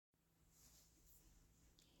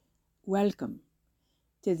Welcome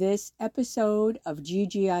to this episode of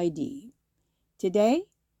GGID. Today,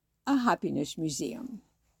 a happiness museum.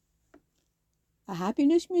 A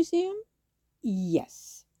happiness museum?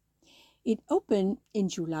 Yes. It opened in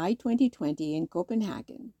July 2020 in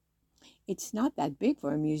Copenhagen. It's not that big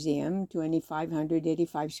for a museum,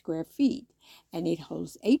 2,585 square feet, and it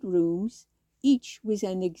holds 8 rooms, each with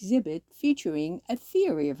an exhibit featuring a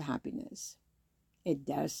theory of happiness. It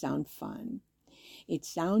does sound fun. It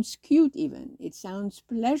sounds cute even. It sounds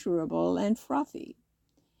pleasurable and frothy.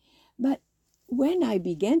 But when I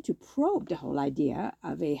began to probe the whole idea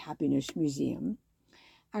of a happiness museum,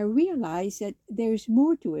 I realized that there's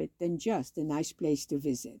more to it than just a nice place to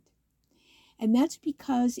visit. And that's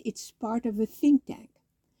because it's part of a think tank,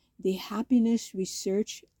 the Happiness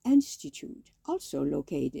Research Institute, also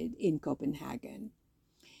located in Copenhagen.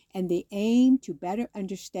 And they aim to better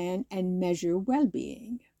understand and measure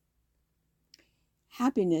well-being.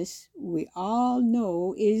 Happiness, we all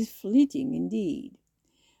know, is fleeting indeed.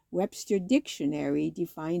 Webster Dictionary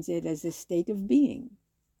defines it as a state of being,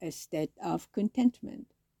 a state of contentment.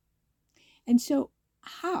 And so,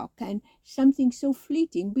 how can something so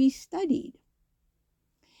fleeting be studied?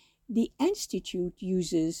 The Institute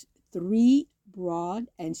uses 3 broad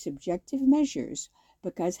and subjective measures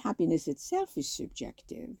because happiness itself is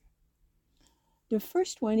subjective. The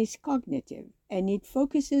first one is cognitive, and it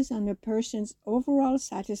focuses on a person's overall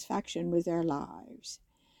satisfaction with their lives.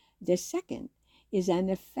 The second is an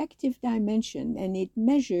affective dimension, and it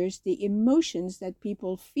measures the emotions that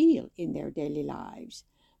people feel in their daily lives,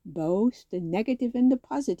 both the negative and the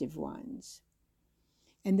positive ones.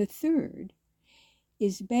 And the third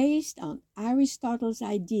is based on Aristotle's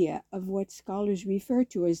idea of what scholars refer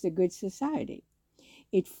to as the good society.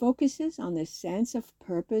 It focuses on a sense of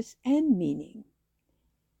purpose and meaning.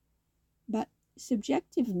 But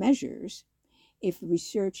subjective measures, if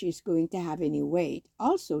research is going to have any weight,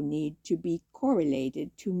 also need to be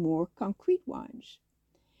correlated to more concrete ones.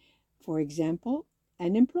 For example,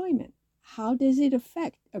 unemployment. How does it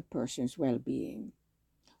affect a person's well-being?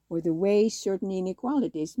 Or the way certain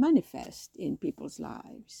inequalities manifest in people's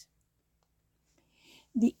lives?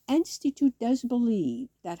 The Institute does believe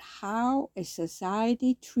that how a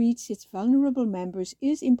society treats its vulnerable members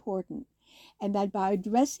is important, and that by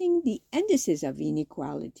addressing the indices of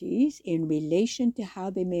inequalities in relation to how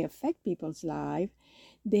they may affect people's lives,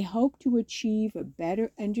 they hope to achieve a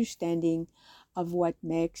better understanding of what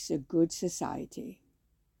makes a good society.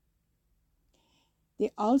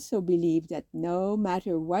 They also believe that no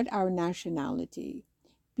matter what our nationality,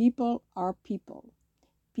 people are people.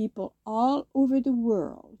 People all over the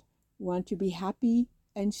world want to be happy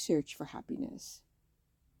and search for happiness.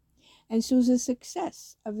 And so the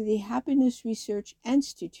success of the Happiness Research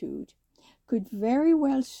Institute could very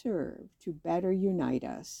well serve to better unite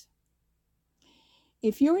us.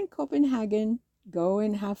 If you're in Copenhagen, go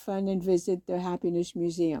and have fun and visit the Happiness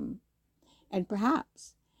Museum. And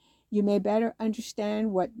perhaps you may better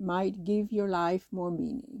understand what might give your life more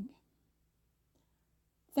meaning.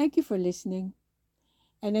 Thank you for listening.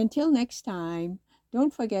 And until next time,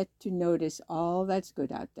 don't forget to notice all that's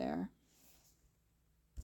good out there.